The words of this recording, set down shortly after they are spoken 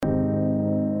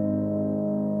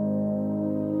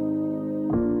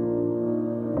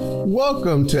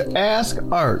Welcome to Ask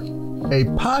Art, a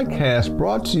podcast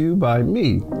brought to you by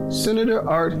me, Senator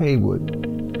Art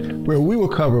Haywood, where we will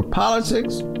cover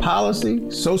politics,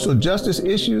 policy, social justice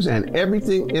issues, and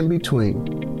everything in between.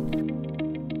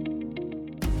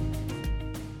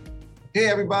 Hey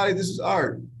everybody, this is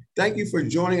Art. Thank you for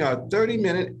joining our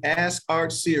 30-minute Ask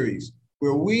Art series,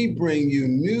 where we bring you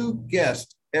new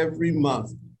guests every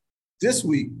month. This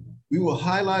week, we will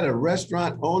highlight a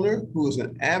restaurant owner who is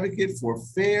an advocate for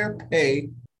fair pay.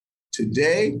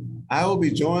 Today, I will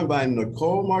be joined by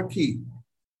Nicole Marquis,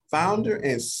 founder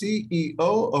and CEO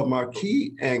of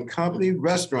Marquis and Company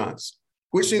Restaurants,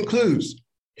 which includes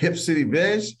Hip City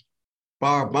Veg,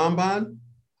 Bar Bonbon,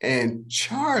 and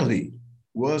Charlie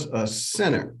was a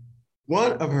sinner.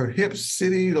 One of her Hip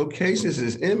City locations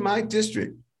is in my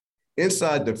district,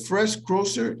 inside the Fresh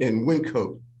Grocer in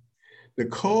Wyncote.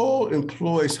 Nicole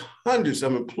employs hundreds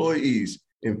of employees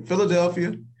in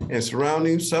Philadelphia and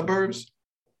surrounding suburbs,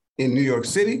 in New York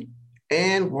City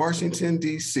and Washington,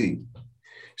 D.C.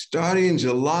 Starting in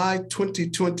July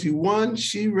 2021,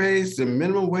 she raised the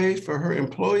minimum wage for her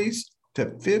employees to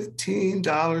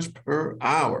 $15 per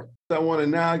hour. I want to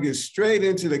now get straight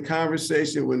into the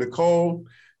conversation with Nicole.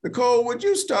 Nicole, would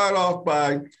you start off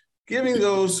by giving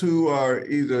those who are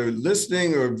either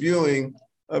listening or viewing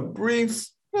a brief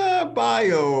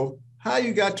bio, how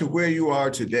you got to where you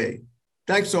are today?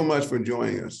 Thanks so much for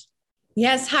joining us.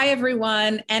 Yes. Hi,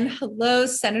 everyone. And hello,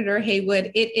 Senator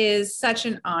Haywood. It is such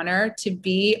an honor to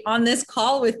be on this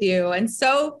call with you, and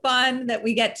so fun that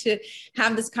we get to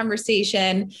have this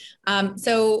conversation.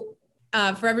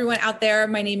 For everyone out there,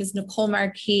 my name is Nicole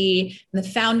Marquis. I'm the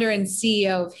founder and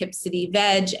CEO of Hip City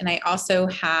Veg, and I also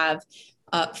have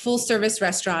full service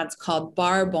restaurants called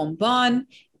Bar Bonbon,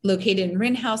 located in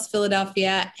Rinhouse,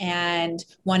 Philadelphia, and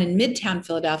one in Midtown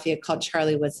Philadelphia called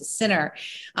Charlie was a Sinner.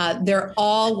 They're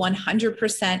all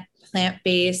 100%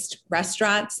 plant-based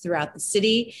restaurants throughout the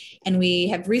city. And we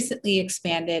have recently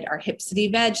expanded our Hip City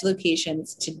Veg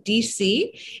locations to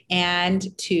DC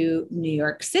and to New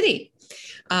York City.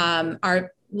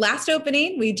 Our last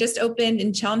opening, we just opened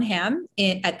in Cheltenham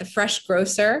at the Fresh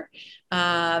Grocer,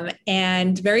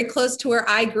 and very close to where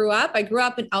I grew up. I grew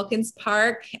up in Elkins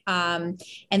Park, and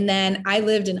then I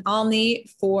lived in Olney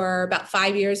for about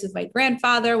 5 years with my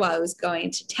grandfather while I was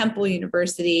going to Temple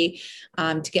University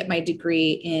to get my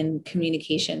degree in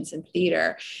communications and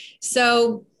theater.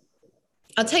 So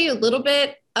I'll tell you a little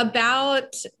bit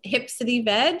about Hip City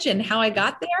Veg and how I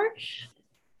got there.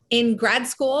 In grad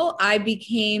school, I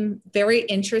became very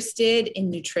interested in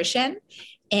nutrition,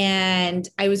 and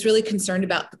I was really concerned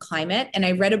about the climate. And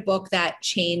I read a book that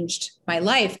changed my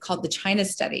life called The China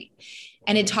Study.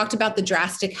 And it talked about the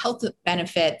drastic health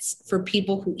benefits for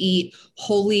people who eat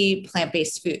wholly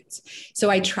plant-based foods. So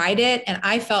I tried it and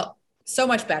I felt so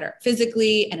much better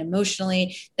physically and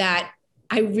emotionally that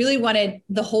I really wanted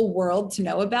the whole world to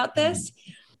know about this.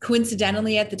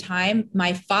 Coincidentally, at the time,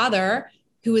 my father,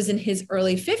 who was in his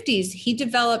early 50s, he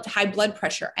developed high blood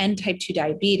pressure and type 2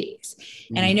 diabetes.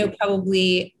 Mm-hmm. And I know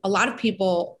probably a lot of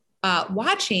people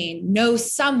watching know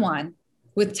someone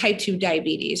with type 2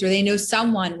 diabetes, or they know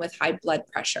someone with high blood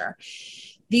pressure.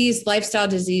 These lifestyle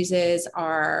diseases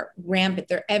are rampant,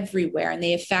 they're everywhere, and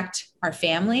they affect our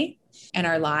family and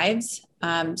our lives.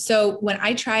 So when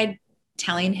I tried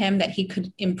telling him that he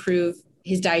could improve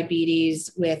his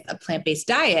diabetes with a plant-based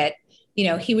diet,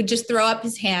 he would just throw up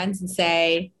his hands and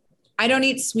say, I don't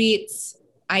eat sweets.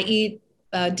 I eat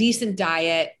a decent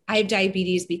diet. I have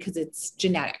diabetes because it's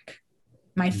genetic.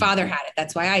 My father had it.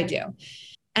 That's why I do.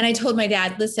 And I told my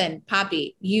dad, listen,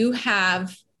 Poppy, you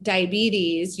have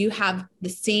diabetes. You have the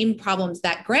same problems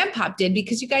that Grandpa did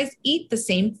because you guys eat the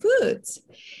same foods.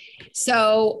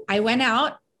 So I went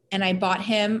out and I bought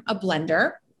him a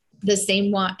blender, the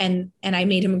same one, and I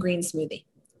made him a green smoothie.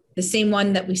 The same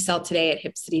one that we sell today at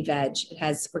Hip City Veg. It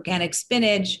has organic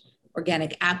spinach,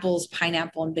 organic apples,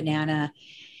 pineapple, and banana.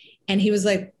 And he was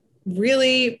like,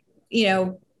 really,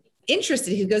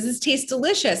 interested. He goes, this tastes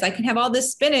delicious. I can have all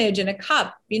this spinach in a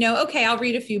cup. Okay, I'll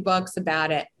read a few books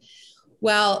about it.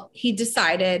 Well, he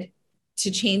decided to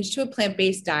change to a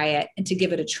plant-based diet and to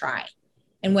give it a try.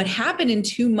 And what happened in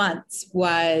 2 months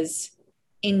was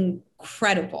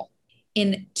incredible.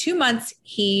 In 2 months,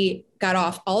 he got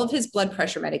off all of his blood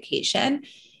pressure medication.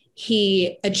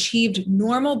 He achieved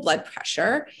normal blood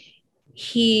pressure.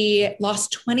 He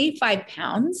lost 25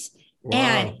 pounds.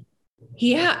 Wow.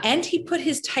 And he put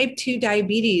his type 2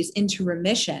 diabetes into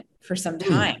remission for some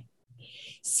time.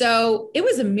 So it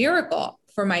was a miracle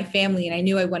for my family. And I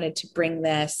knew I wanted to bring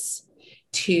this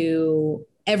to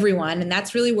everyone. And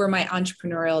that's really where my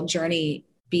entrepreneurial journey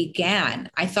began.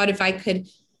 I thought if I could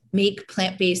make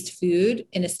plant-based food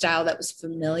in a style that was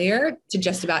familiar to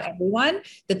just about everyone,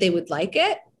 that they would like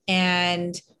it.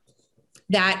 And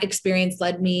that experience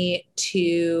led me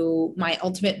to my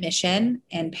ultimate mission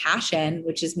and passion,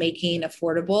 which is making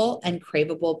affordable and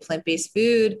craveable plant-based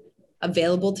food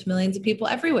available to millions of people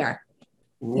everywhere.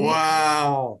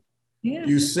 Wow. Yeah.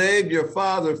 You saved your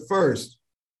father first.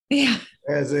 Yeah.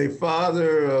 As a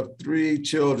father of 3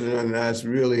 children, and that's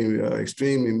really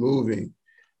extremely moving.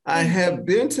 I have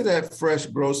been to that fresh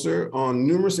grocer on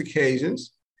numerous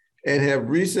occasions and have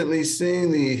recently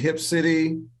seen the Hip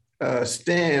City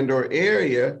stand or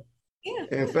area. Yeah.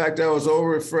 In fact, I was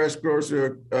over at Fresh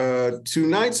Grocer 2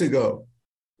 nights ago.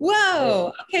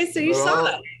 Whoa. Okay, so you saw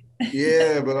it.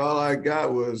 Yeah, but all I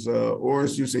got was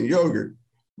orange juice and yogurt.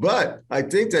 But I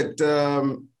think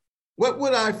that what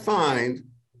would I find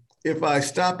if I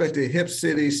stop at the Hip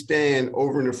City stand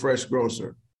over in the Fresh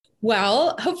Grocer?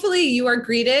 Well, hopefully you are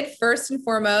greeted first and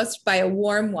foremost by a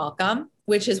warm welcome,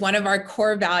 which is one of our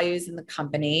core values in the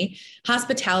company,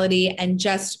 hospitality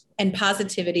and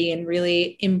positivity, and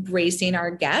really embracing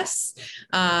our guests.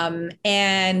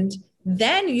 And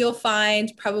then you'll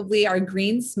find probably our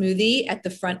green smoothie at the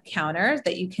front counter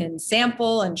that you can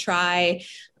sample and try.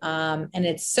 And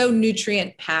it's so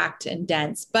nutrient packed and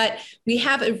dense, but we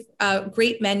have a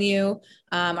great menu.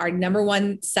 Our number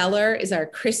one seller is our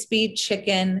crispy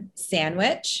chicken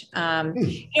sandwich.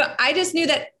 I just knew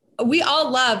that we all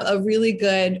love a really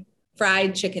good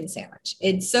fried chicken sandwich.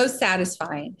 It's so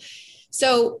satisfying.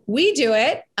 So we do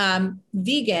it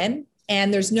vegan,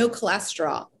 and there's no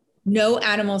cholesterol, no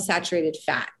animal saturated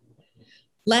fat,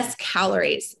 less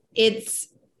calories. It's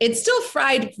still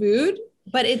fried food,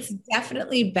 but it's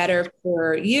definitely better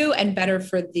for you and better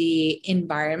for the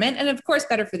environment. And of course,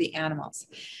 better for the animals.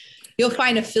 You'll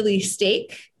find a Philly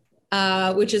steak,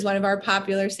 which is one of our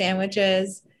popular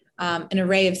sandwiches, an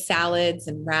array of salads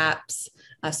and wraps,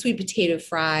 sweet potato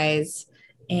fries,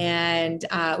 and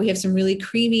we have some really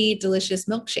creamy, delicious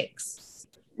milkshakes.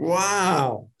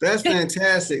 Wow, that's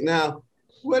fantastic. Now,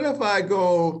 what if I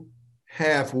go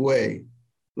halfway?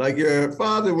 Like your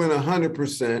father went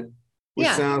 100%, which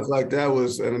sounds like that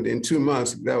was, in 2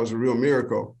 months, that was a real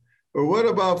miracle. But what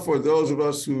about for those of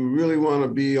us who really want to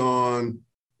be on,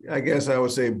 I guess I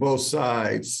would say, both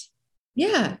sides?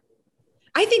 Yeah,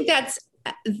 I think that's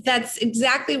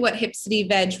exactly what Hip City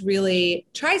Veg really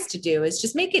tries to do, is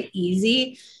just make it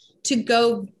easy to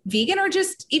go vegan, or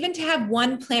just even to have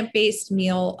one plant-based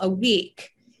meal a week.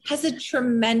 Has a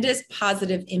tremendous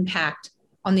positive impact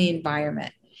on the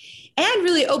environment, and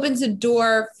really opens a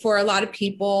door for a lot of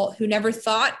people who never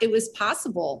thought it was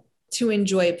possible to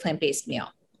enjoy a plant-based meal.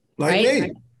 Like right?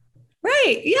 me.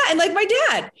 Right. Yeah. And like my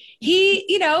dad, he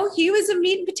was a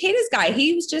meat and potatoes guy.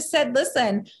 He was just said,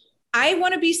 listen, I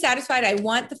want to be satisfied. I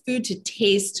want the food to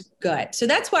taste good. So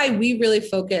that's why we really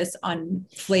focus on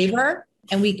flavor,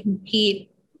 and we compete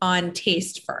on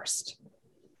taste first.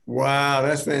 Wow,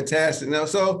 that's fantastic. Now,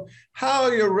 so how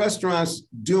are your restaurants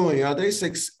doing?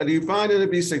 Do you find it to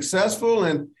be successful?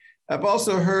 And I've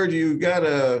also heard you got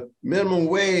a minimum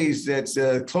wage that's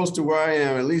close to where I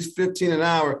am, at least 15 an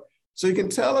hour. So you can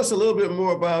tell us a little bit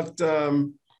more about,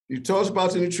 you told us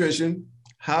about the nutrition,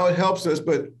 how it helps us,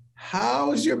 but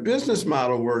how is your business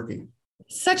model working?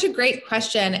 Such a great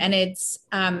question. And it's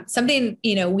something,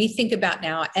 we think about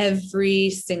now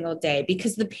every single day,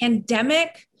 because the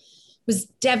pandemic was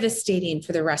devastating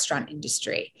for the restaurant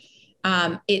industry.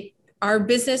 Our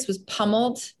business was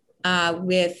pummeled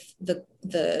with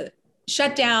the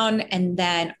shutdown and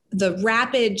then the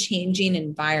rapid changing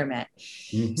environment.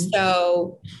 Mm-hmm.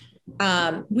 So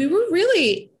we were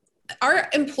really, our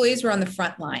employees were on the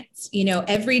front lines.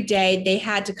 Every day they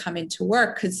had to come into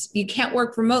work, because you can't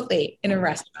work remotely in a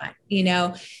restaurant.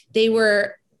 They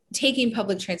were taking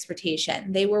public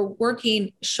transportation. They were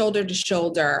working shoulder to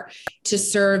shoulder to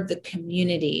serve the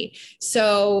community.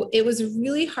 So it was a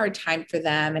really hard time for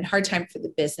them and hard time for the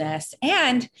business.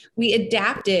 And we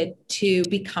adapted to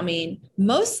becoming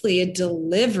mostly a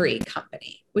delivery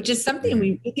company, which is something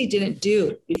we really didn't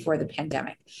do before the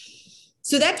pandemic.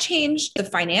 So that changed the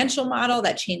financial model,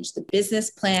 that changed the business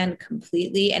plan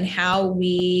completely, and how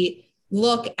we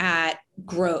look at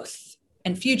growth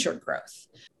and future growth.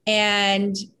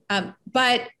 And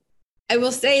but I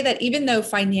will say that even though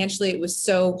financially it was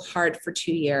so hard for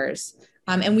 2 years,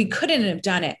 and we couldn't have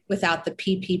done it without the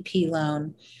PPP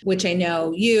loan, which I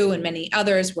know you and many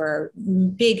others were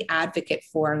big advocate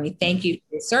for, and we thank you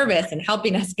for your service and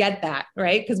helping us get that,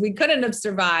 right? Because we couldn't have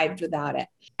survived without it.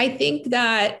 I think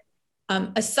that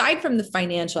aside from the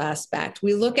financial aspect,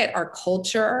 we look at our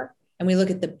culture and we look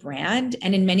at the brand,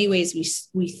 and in many ways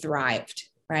we thrived,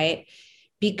 right?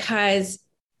 Because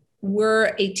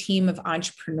we're a team of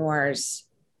entrepreneurs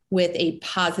with a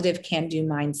positive can-do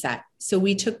mindset. So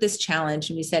we took this challenge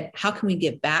and we said, how can we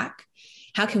give back?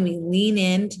 How can we lean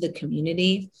into the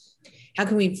community? How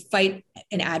can we fight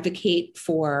and advocate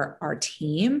for our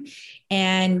team?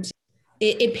 And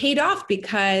it paid off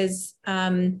because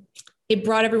it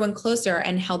brought everyone closer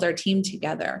and held our team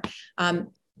together.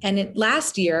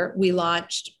 Last year, we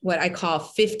launched what I call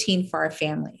 15 for our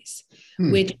families,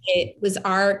 which it was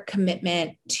our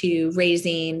commitment to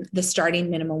raising the starting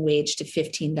minimum wage to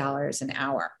 $15 an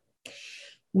hour.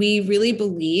 We really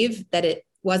believe that it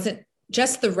wasn't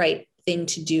just the right thing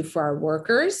to do for our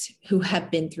workers who have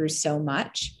been through so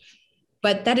much,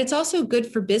 but that it's also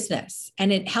good for business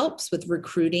and it helps with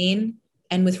recruiting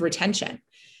and with retention.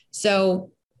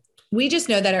 So we just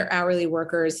know that our hourly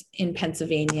workers in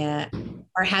Pennsylvania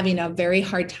are having a very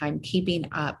hard time keeping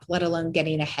up, let alone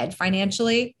getting ahead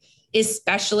financially,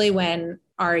 especially when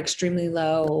our extremely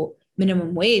low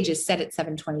minimum wage is set at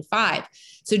 $7.25.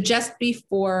 So just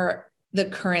before the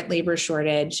current labor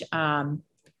shortage,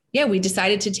 we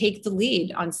decided to take the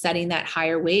lead on setting that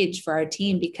higher wage for our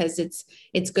team because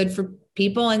it's good for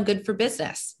people and good for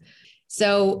business.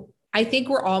 So I think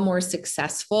we're all more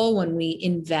successful when we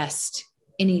invest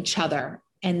in each other.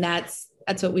 And that's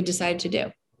what we decided to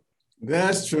do.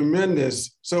 That's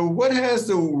tremendous. So what has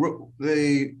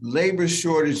the labor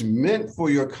shortage meant for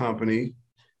your company?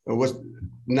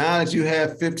 Now that you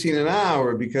have 15 an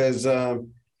hour, because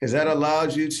has that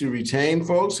allowed you to retain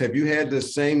folks? Have you had the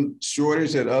same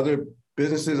shortage that other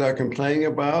businesses are complaining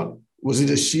about? Was it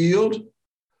a shield?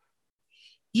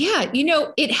 Yeah,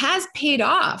 it has paid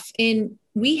off. And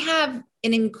we have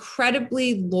an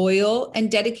incredibly loyal and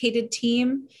dedicated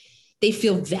team. They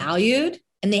feel valued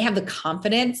and they have the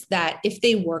confidence that if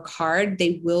they work hard,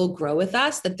 they will grow with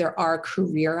us, that there are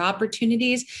career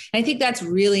opportunities. And I think that's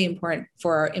really important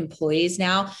for our employees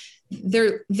now.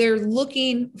 They're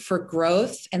looking for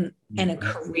growth and a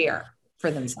career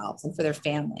for themselves and for their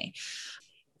family.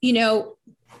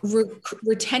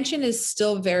 Retention is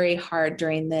still very hard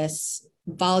during this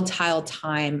volatile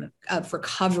time of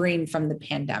recovering from the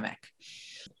pandemic.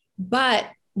 But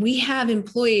we have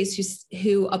employees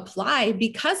who apply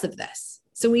because of this.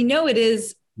 So we know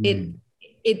it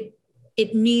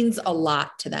means a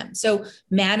lot to them. So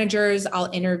managers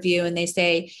I'll interview and they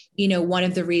say, one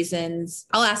of the reasons,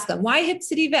 I'll ask them, why Hip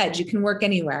City Veg? You can work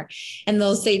anywhere. And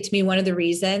they'll say to me, one of the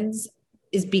reasons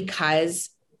is because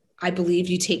I believe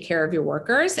you take care of your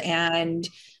workers. And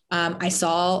I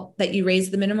saw that you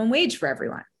raised the minimum wage for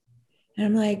everyone. And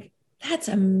I'm like, that's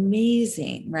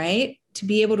amazing, right? To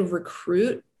be able to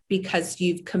recruit because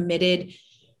you've committed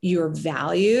your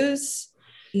values,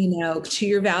 to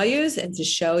your values and to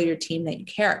show your team that you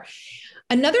care.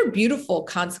 Another beautiful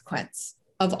consequence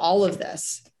of all of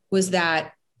this was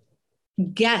that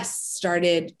guests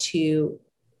started to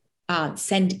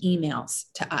send emails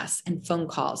to us and phone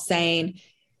calls saying,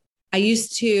 I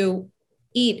used to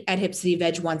eat at Hip City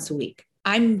Veg once a week.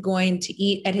 I'm going to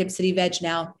eat at Hip City Veg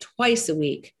now twice a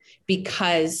week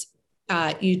because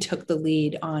you took the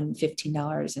lead on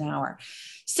 $15 an hour.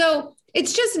 So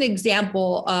it's just an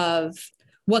example of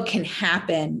what can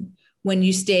happen when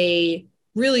you stay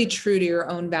really true to your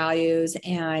own values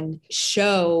and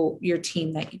show your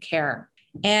team that you care.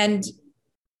 And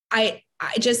I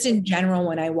just in general,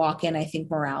 when I walk in, I think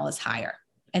morale is higher.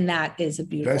 And that is a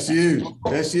beautiful thing.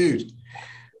 That's huge.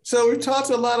 So we talked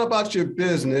a lot about your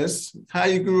business, how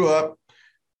you grew up.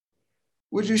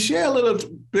 Would you share a little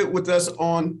bit with us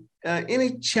on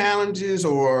any challenges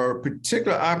or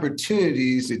particular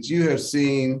opportunities that you have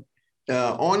seen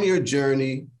on your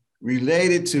journey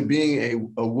related to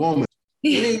being a woman?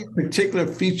 Any particular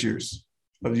features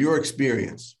of your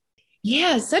experience?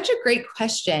 Yeah, such a great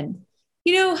question.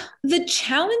 The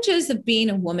challenges of being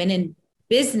a woman in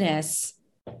business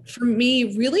for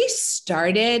me really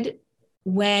started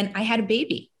when I had a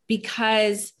baby,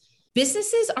 because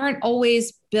businesses aren't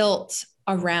always built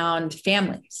around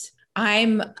families.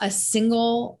 I'm a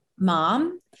single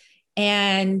mom,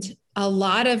 and a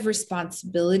lot of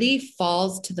responsibility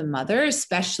falls to the mother,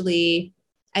 especially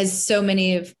as so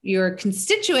many of your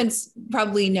constituents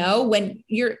probably know, when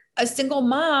you're a single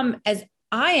mom, as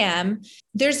I am,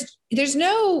 there's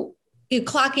no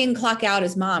clock in, clock out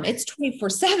as mom. It's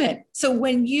 24/7. So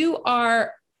when you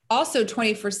are also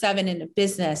 24/7 in a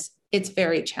business, it's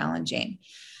very challenging.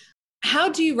 How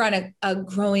do you run a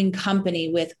growing company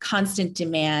with constant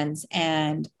demands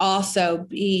and also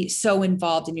be so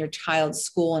involved in your child's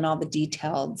school and all the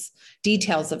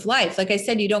details of life? Like I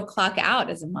said, you don't clock out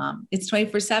as a mom. It's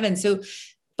 24/7. So,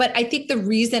 but I think the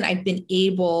reason I've been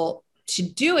able to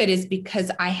do it is because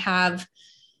I have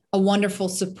a wonderful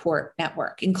support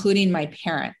network, including my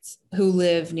parents who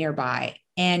live nearby.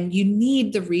 And you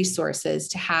need the resources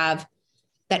to have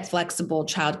that flexible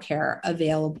childcare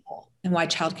available, and why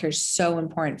childcare is so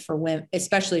important for women,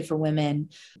 especially for women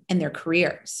and their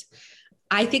careers.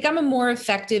 I think I'm a more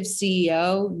effective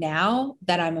CEO now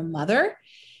that I'm a mother,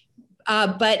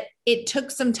 but it took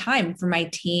some time for my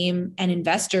team and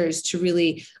investors to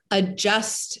really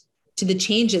adjust to the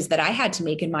changes that I had to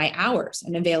make in my hours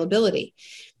and availability.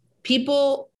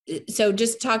 So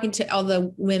just talking to all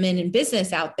the women in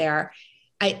business out there,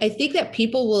 I think that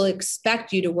people will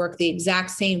expect you to work the exact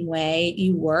same way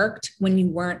you worked when you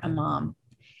weren't a mom.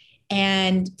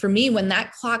 And for me, when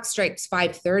that clock strikes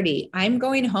 5:30, I'm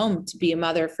going home to be a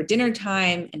mother for dinner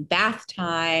time and bath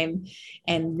time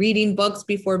and reading books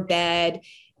before bed.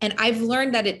 And I've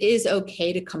learned that it is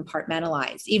okay to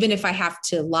compartmentalize, even if I have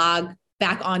to log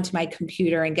back onto my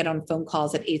computer and get on phone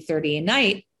calls at 8:30 at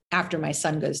night after my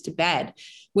son goes to bed,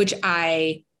 which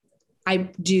I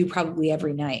do probably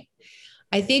every night.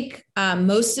 I think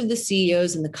most of the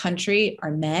CEOs in the country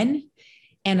are men,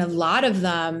 and a lot of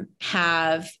them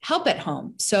have help at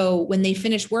home. So when they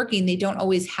finish working, they don't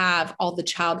always have all the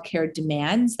childcare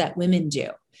demands that women do.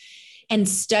 And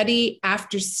study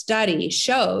after study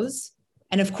shows,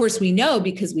 and of course we know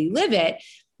because we live it,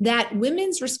 that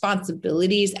women's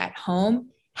responsibilities at home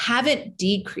haven't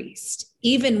decreased,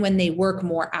 even when they work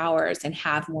more hours and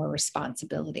have more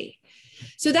responsibility.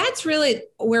 So that's really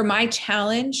where my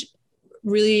challenge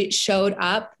really showed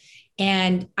up.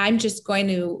 And I'm just going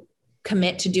to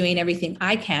commit to doing everything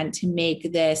I can to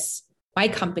make my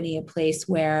company, a place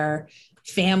where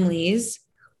families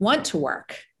want to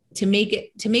work, to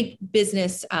make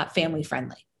business family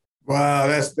friendly. Wow,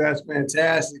 that's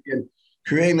fantastic. And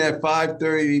creating that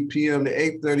 5:30 p.m.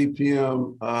 to 8:30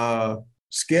 p.m.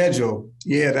 Schedule,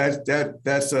 yeah,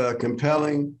 that's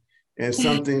compelling and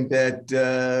something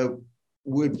that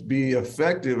would be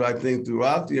effective, I think,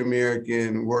 throughout the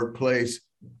American workplace,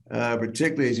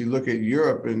 particularly as you look at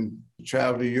Europe and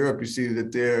travel to Europe, you see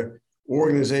that their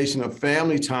organization of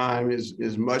family time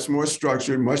is much more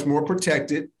structured, much more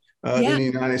protected than the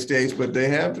United States, but they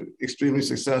have extremely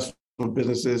successful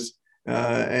businesses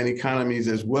and economies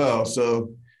as well.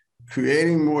 So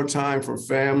creating more time for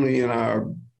family in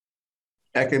our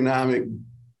economic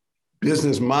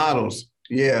business models,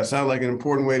 sounds like an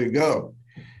important way to go.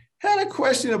 Had a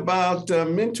question about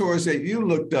mentors that you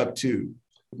looked up to,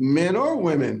 men or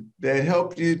women, that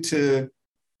helped you to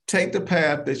take the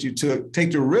path that you took,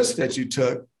 take the risk that you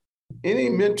took. Any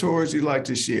mentors you'd like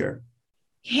to share?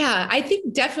 Yeah, I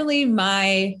think definitely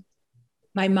my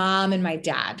mom and my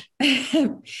dad.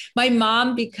 My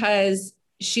mom, because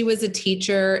she was a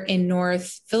teacher in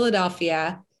North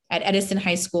Philadelphia at Edison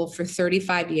High School for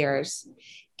 35 years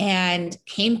and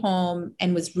came home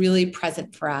and was really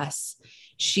present for us.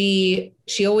 She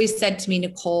always said to me,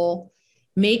 Nicole,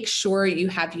 make sure you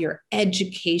have your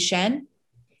education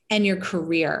and your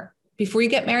career before you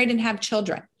get married and have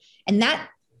children. And that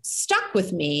stuck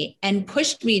with me and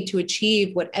pushed me to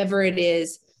achieve whatever it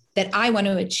is that I want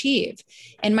to achieve.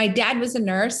 And my dad was a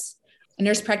nurse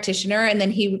practitioner, and then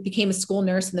he became a school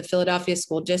nurse in the Philadelphia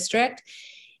School District.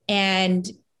 And,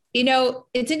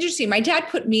 it's interesting. My dad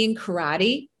put me in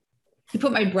karate. He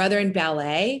put my brother in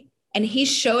ballet. And he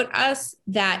showed us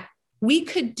that we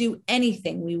could do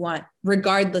anything we want,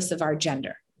 regardless of our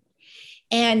gender.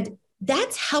 And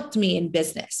that's helped me in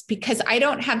business because I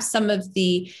don't have some of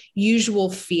the usual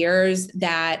fears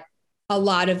that a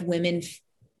lot of women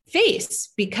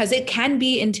face, because it can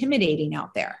be intimidating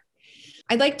out there.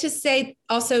 I'd like to say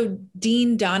also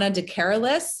Dean Donna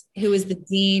DeCarolis, who is the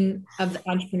Dean of the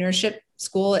Entrepreneurship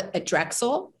School at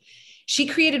Drexel. She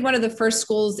created one of the first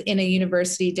schools in a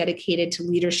university dedicated to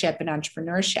leadership and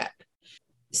entrepreneurship.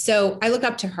 So I look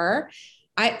up to her.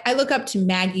 I look up to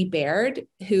Maggie Baird,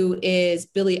 who is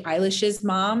Billie Eilish's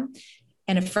mom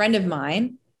and a friend of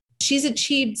mine. She's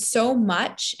achieved so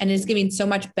much and is giving so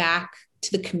much back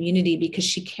to the community because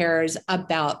she cares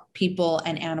about people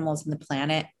and animals and the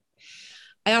planet.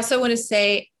 I also want to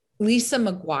say Lisa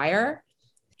McGuire,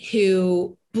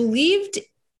 who believed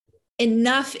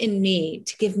enough in me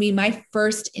to give me my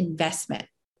first investment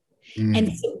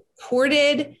and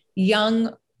supported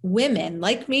young women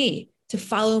like me to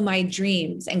follow my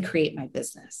dreams and create my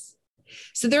business.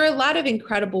 So there are a lot of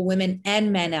incredible women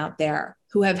and men out there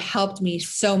who have helped me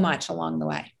so much along the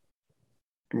way.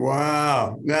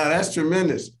 Wow. Now that's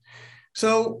tremendous.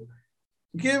 So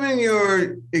given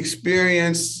your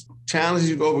experience, challenges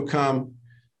you've overcome,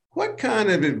 what kind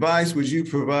of advice would you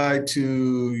provide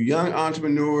to young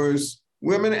entrepreneurs,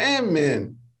 women and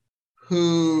men,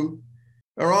 who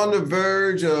are on the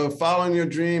verge of following your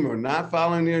dream or not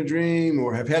following your dream,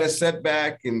 or have had a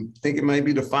setback and think it might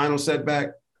be the final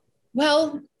setback?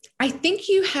 Well, I think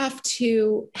you have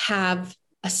to have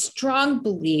a strong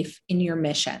belief in your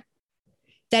mission,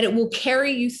 that it will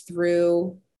carry you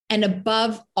through and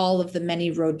above all of the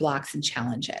many roadblocks and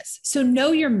challenges. So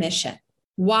know your mission.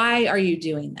 Why are you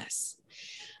doing this?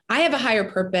 I have a higher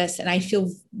purpose, and I feel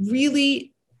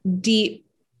really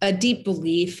a deep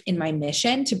belief in my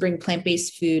mission to bring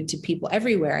plant-based food to people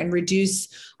everywhere and reduce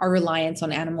our reliance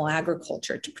on animal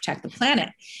agriculture to protect the planet.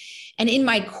 And in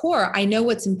my core, I know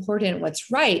what's important,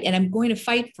 what's right, and I'm going to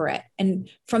fight for it. And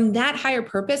from that higher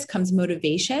purpose comes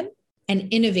motivation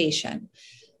and innovation,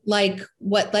 like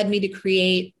what led me to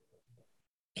create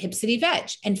Hip City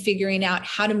Veg and figuring out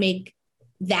how to make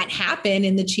that happen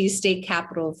in the cheesesteak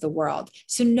capital of the world.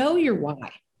 So know your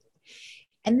why.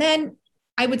 And then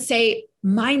I would say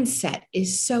mindset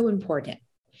is so important.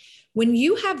 When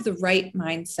you have the right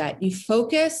mindset, you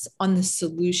focus on the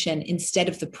solution instead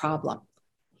of the problem.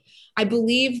 I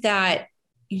believe that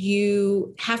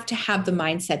you have to have the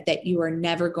mindset that you are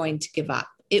never going to give up.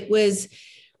 It was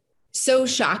so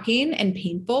shocking and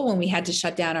painful when we had to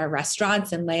shut down our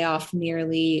restaurants and lay off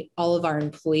nearly all of our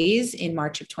employees in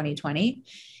March of 2020.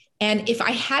 And if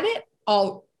I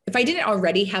didn't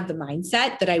already have the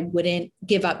mindset that I wouldn't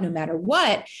give up no matter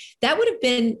what, that would have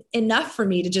been enough for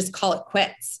me to just call it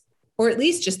quits, or at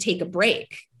least just take a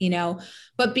break,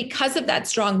 But because of that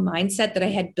strong mindset that I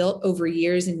had built over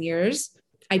years and years,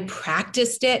 I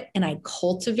practiced it and I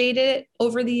cultivated it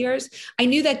over the years. I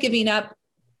knew that giving up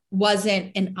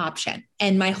wasn't an option.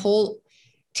 And my whole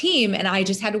team and I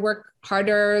just had to work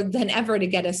harder than ever to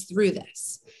get us through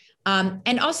this.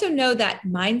 And also know that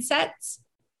mindsets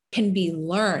can be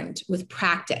learned with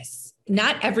practice.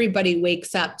 Not everybody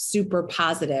wakes up super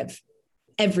positive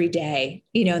every day,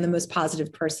 and the most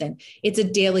positive person. It's a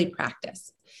daily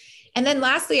practice. And then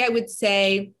lastly, I would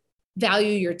say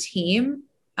value your team,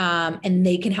 and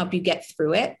they can help you get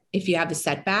through it if you have a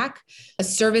setback. A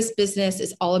service business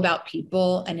is all about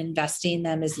people, and investing in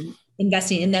them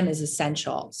is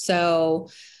essential. So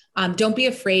don't be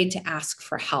afraid to ask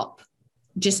for help.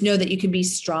 Just know that you can be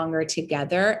stronger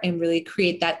together and really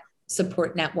create that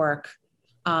support network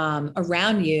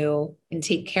around you and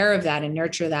take care of that and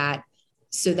nurture that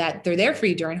so that they're there for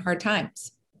you during hard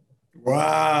times.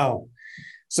 Wow.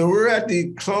 So we're at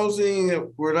the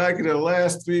closing, we're like in the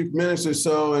last 3 minutes or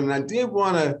so, and I did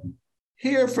want to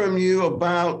hear from you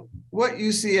about what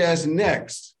you see as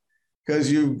next,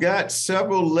 because you've got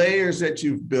several layers that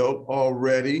you've built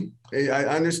already. I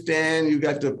understand you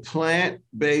got the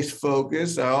plant-based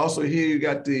focus. I also hear you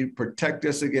got the protect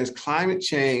us against climate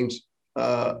change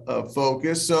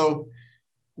focus. So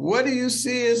what do you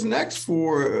see as next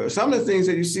for some of the things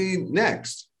that you see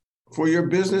next for your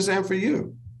business and for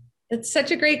you? It's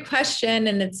such a great question,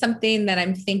 and it's something that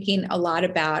I'm thinking a lot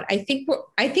about. I think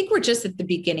we're just at the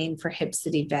beginning for Hip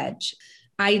City Veg.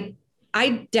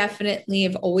 I definitely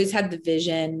have always had the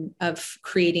vision of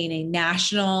creating a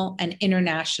national and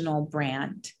international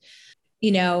brand.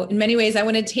 In many ways, I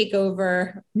want to take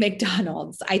over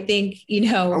McDonald's. I think,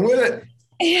 I'm with it.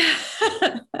 Yeah,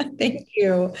 thank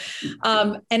you.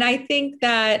 And I think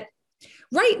that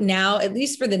right now, at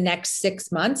least for the next 6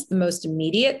 months, the most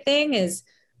immediate thing is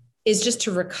just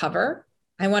to recover.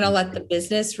 I want to let the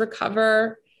business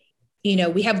recover.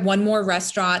 We have one more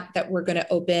restaurant that we're going to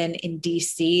open in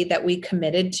DC that we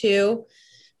committed to.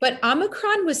 But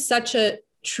Omicron was such a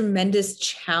tremendous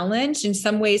challenge, in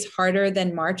some ways harder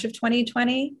than March of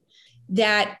 2020,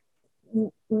 that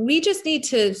we just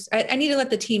I need to let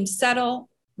the team settle,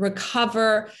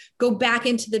 recover, go back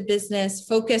into the business,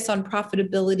 focus on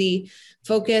profitability,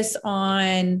 focus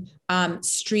on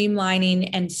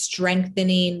streamlining and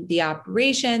strengthening the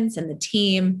operations and the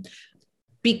team,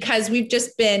 because we've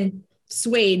just been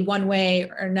swayed one way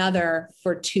or another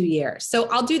for 2 years. So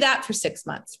I'll do that for 6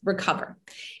 months, recover.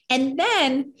 And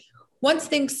then once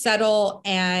things settle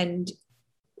and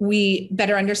we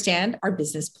better understand our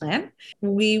business plan,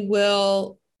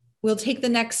 we'll take the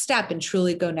next step and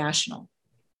truly go national.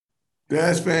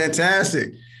 That's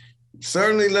fantastic.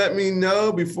 Certainly let me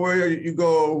know before you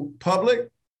go public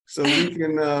so we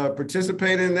can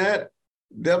participate in that.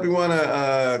 Definitely want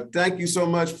to thank you so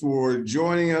much for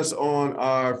joining us on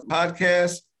our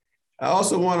podcast. I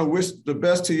also want to wish the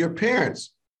best to your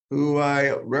parents, who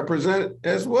I represent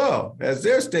as well as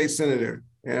their state senator.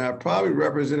 And I probably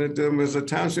represented them as a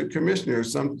township commissioner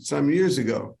some years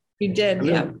ago. You did,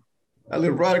 yeah. I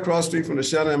live right across the street from the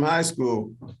Cheltenham High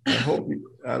School.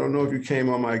 I don't know if you came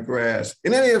on my grass.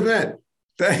 In any event,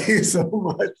 thank you so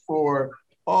much for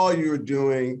all you're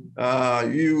doing.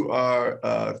 You are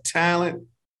a talent.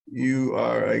 You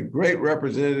are a great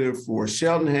representative for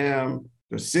Cheltenham,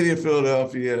 the city of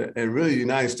Philadelphia, and really the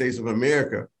United States of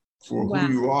America for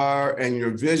who you are and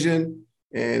your vision.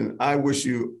 And I wish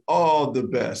you all the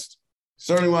best.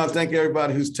 Certainly want to thank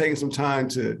everybody who's taking some time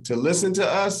to listen to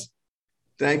us.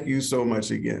 Thank you so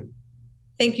much again.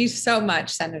 Thank you so much,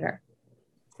 Senator.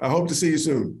 I hope to see you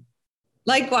soon.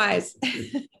 Likewise.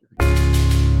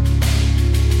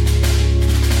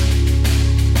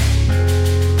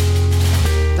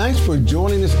 Thanks for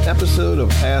joining this episode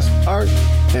of Ask Art,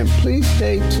 and please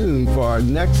stay tuned for our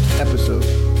next episode.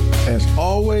 As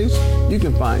always, you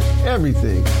can find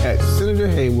everything at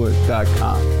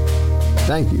senatorhaywood.com.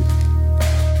 Thank you.